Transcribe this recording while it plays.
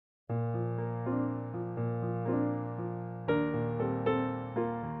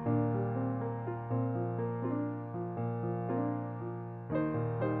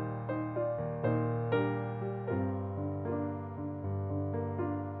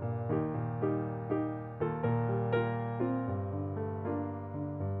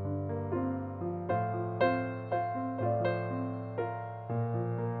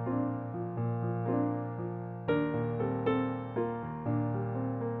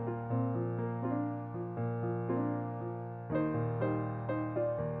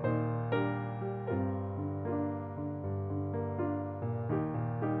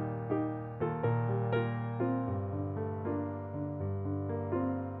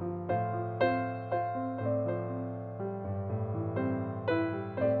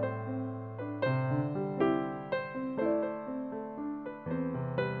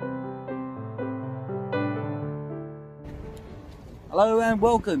Hello and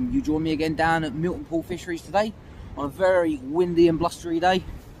welcome. You join me again down at Milton Pool Fisheries today on a very windy and blustery day.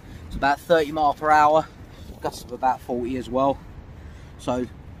 It's about 30 miles per hour, gusts of about 40 as well. So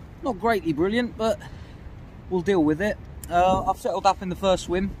not greatly brilliant, but we'll deal with it. I've settled up in the first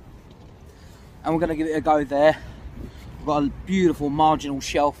swim and we're going to give it a go there. We've got a beautiful marginal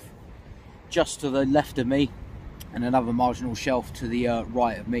shelf just to the left of me and another marginal shelf to the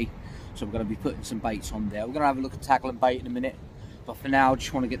right of me. So we're going to be putting some baits on there. We're going to have a look at tackle and bait in a minute. But for now, I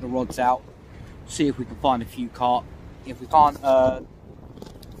just want to get the rods out, see if we can find a few carp. If we can't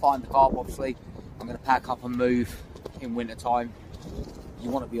find the carp, obviously, I'm going to pack up and move in winter time.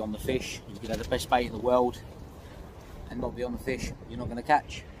 You want to be on the fish. You can have the best bait in the world and not be on the fish you're not going to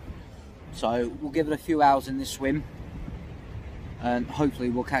catch. So we'll give it a few hours in this swim and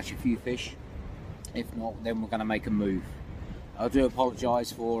hopefully we'll catch a few fish. If not, then we're going to make a move. I do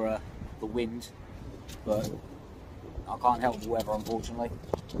apologise for the wind, but I can't help the weather, unfortunately.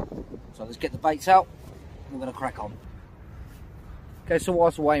 So let's get the baits out and we're going to crack on. Okay, so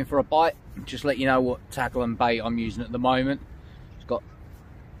whilst we're waiting for a bite, just let you know what tackle and bait I'm using at the moment. It's got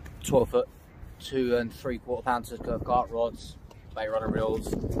 12-foot 2 3/4 pound curved carp rods, bait runner reels,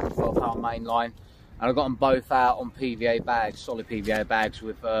 12-pound main line, and I've got them both out on PVA bags, solid PVA bags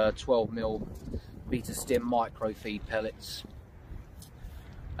with 12mm beta stim micro feed pellets.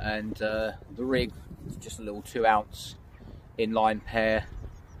 And the rig is just a little 2-ounce inline pair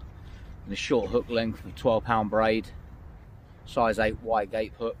and a short hook length of 12-pound braid, size 8 wide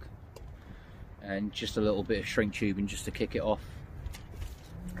gape hook, and just a little bit of shrink tubing just to kick it off.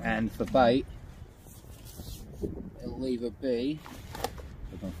 And for bait, it'll either be,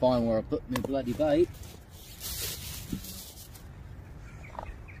 if I can find where I put my bloody bait,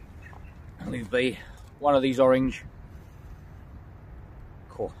 it'll either be one of these orange,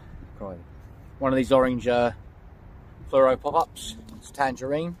 one of these orange fluoro pop-ups, it's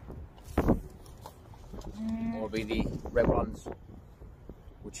tangerine, or it'll be the red ones,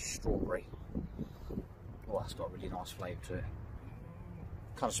 which is strawberry. Oh, that's got a really nice flavour to it.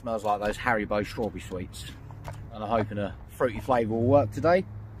 Kind of smells like those Haribo strawberry sweets, and I'm hoping a fruity flavour will work today.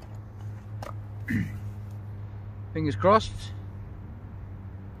 Fingers crossed.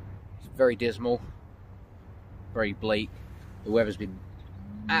 It's very dismal, very bleak. The weather's been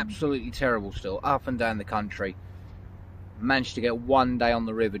absolutely terrible still, up and down the country. Managed to get one day on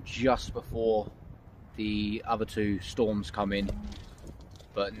the river just before the other two storms come in,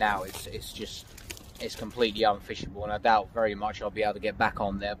 but now it's completely unfishable, and I doubt very much I'll be able to get back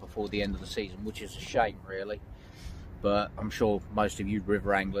on there before the end of the season, which is a shame really. But I'm sure most of you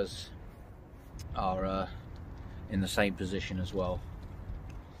river anglers are in the same position as well.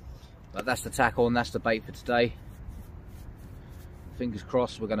 But that's the tackle and that's the bait for today. Fingers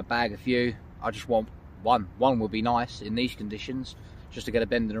crossed we're going to bag a few. I just want one. One would be nice in these conditions. Just to get a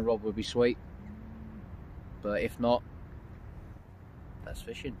bend in a rod would be sweet. But if not, that's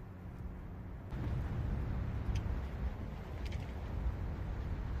fishing.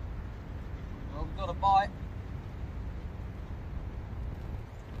 Well, we've got a bite.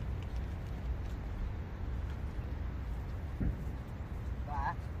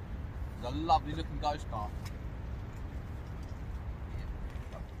 That is a lovely looking ghost carp.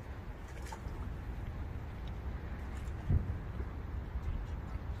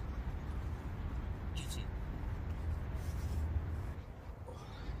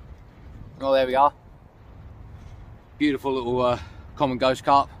 Oh, there we are. Beautiful little common ghost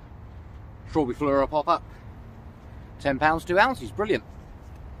carp. Strawberry fluoro pop-up. 10 pounds, 2 ounces. Brilliant.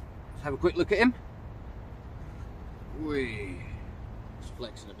 Let's have a quick look at him. Whee. Just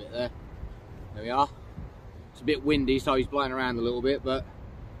flexing a bit there. There we are. It's a bit windy, so he's blowing around a little bit, but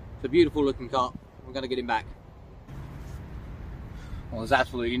it's a beautiful looking carp. I'm going to get him back. Well, there's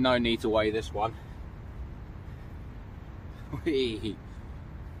absolutely no need to weigh this one. Whee.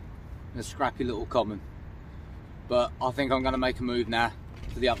 A scrappy little common, but I think I'm going to make a move now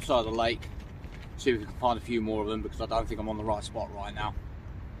to the other side of the lake, see if we can find a few more of them, because I don't think I'm on the right spot right now.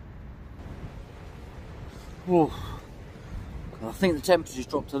 Oh, I think the temperature's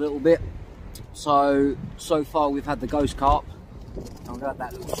dropped a little bit, so far we've had the ghost carp. I'm going to have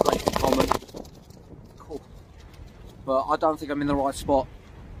that little scraping common. Cool. But I don't think I'm in the right spot,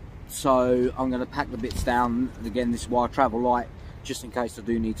 so I'm going to pack the bits down. Again, this is why I travel light, just in case I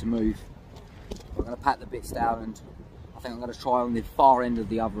do need to move. I'm going to pack the bits down, and I think I'm going to try on the far end of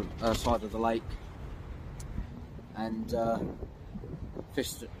the other side of the lake and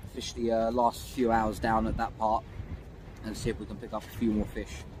fish the last few hours down at that part and see if we can pick up a few more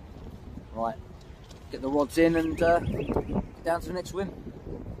fish. Right, get the rods in and get down to the next swim.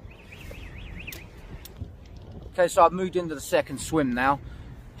 Okay, so I've moved into the second swim now.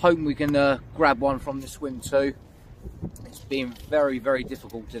 Hoping we can grab one from this swim too. It's been very, very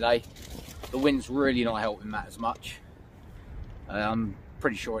difficult today. The wind's really not helping that as much. I'm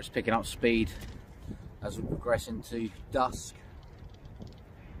pretty sure it's picking up speed as we progress into dusk.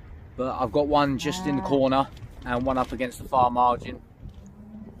 But I've got one just in the corner and one up against the far margin.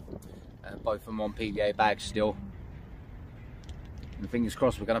 Both of them on PVA bags still. And fingers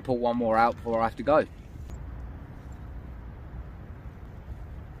crossed we're going to pull one more out before I have to go.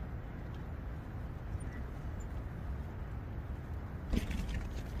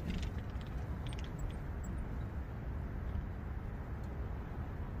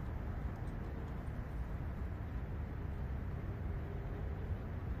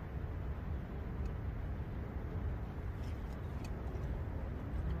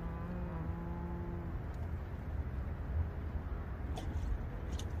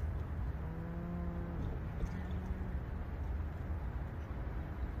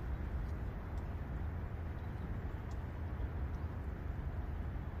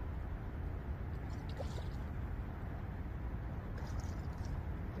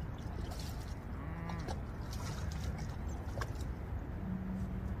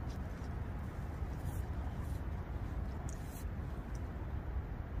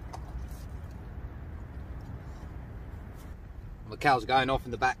 The cows are going off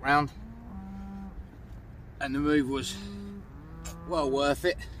in the background, and the move was well worth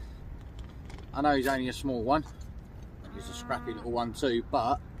it. I know he's only a small one, he's a scrappy little one too,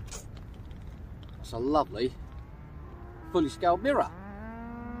 but it's a lovely fully scaled mirror.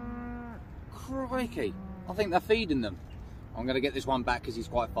 Crikey, I think they're feeding them. I'm going to get this one back because he's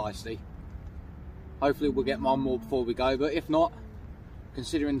quite feisty. Hopefully we'll get one more before we go, but if not,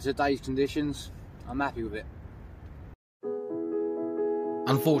 considering today's conditions, I'm happy with it.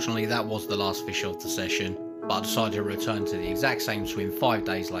 Unfortunately, that was the last fish of the session, but I decided to return to the exact same swim 5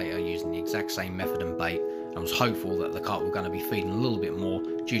 days later using the exact same method and bait, and was hopeful that the carp were going to be feeding a little bit more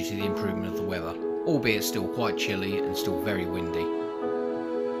due to the improvement of the weather, albeit still quite chilly and still very windy.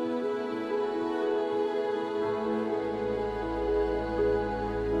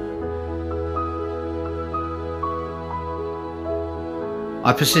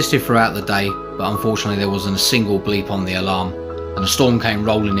 I persisted throughout the day, but unfortunately there wasn't a single bleep on the alarm, and a storm came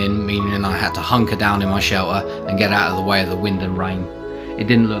rolling in, meaning I had to hunker down in my shelter and get out of the way of the wind and rain. It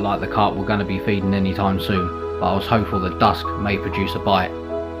didn't look like the carp were going to be feeding anytime soon, but I was hopeful that dusk may produce a bite,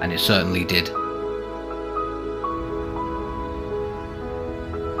 and it certainly did.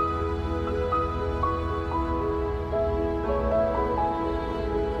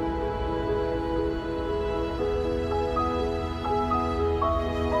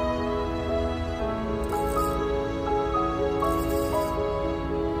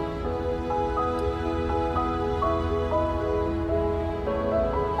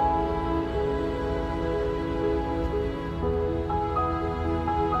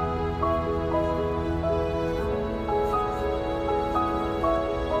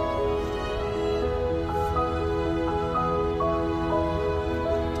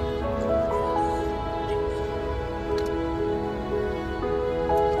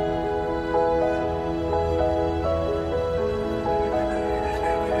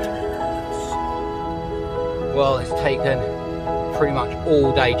 Well, it's taken pretty much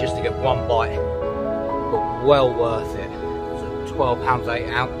all day just to get one bite, but well worth it. It's 12 pounds 8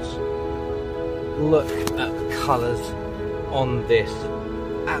 ounce. Look at the colours on this,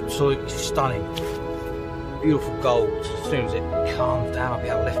 absolutely stunning. Beautiful gold. As soon as it calms down, I'll be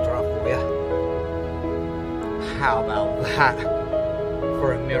able to lift her up for you. How about that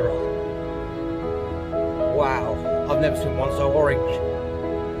for a mirror? Wow, I've never seen one so orange.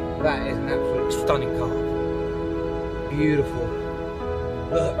 That is an absolutely stunning carp. Beautiful.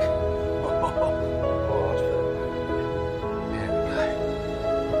 Look. There we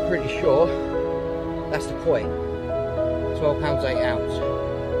go. Pretty sure that's the koi. 12 pounds 8 ounce.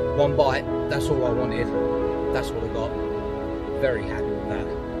 One bite, that's all I wanted. That's what I got. Very happy with that.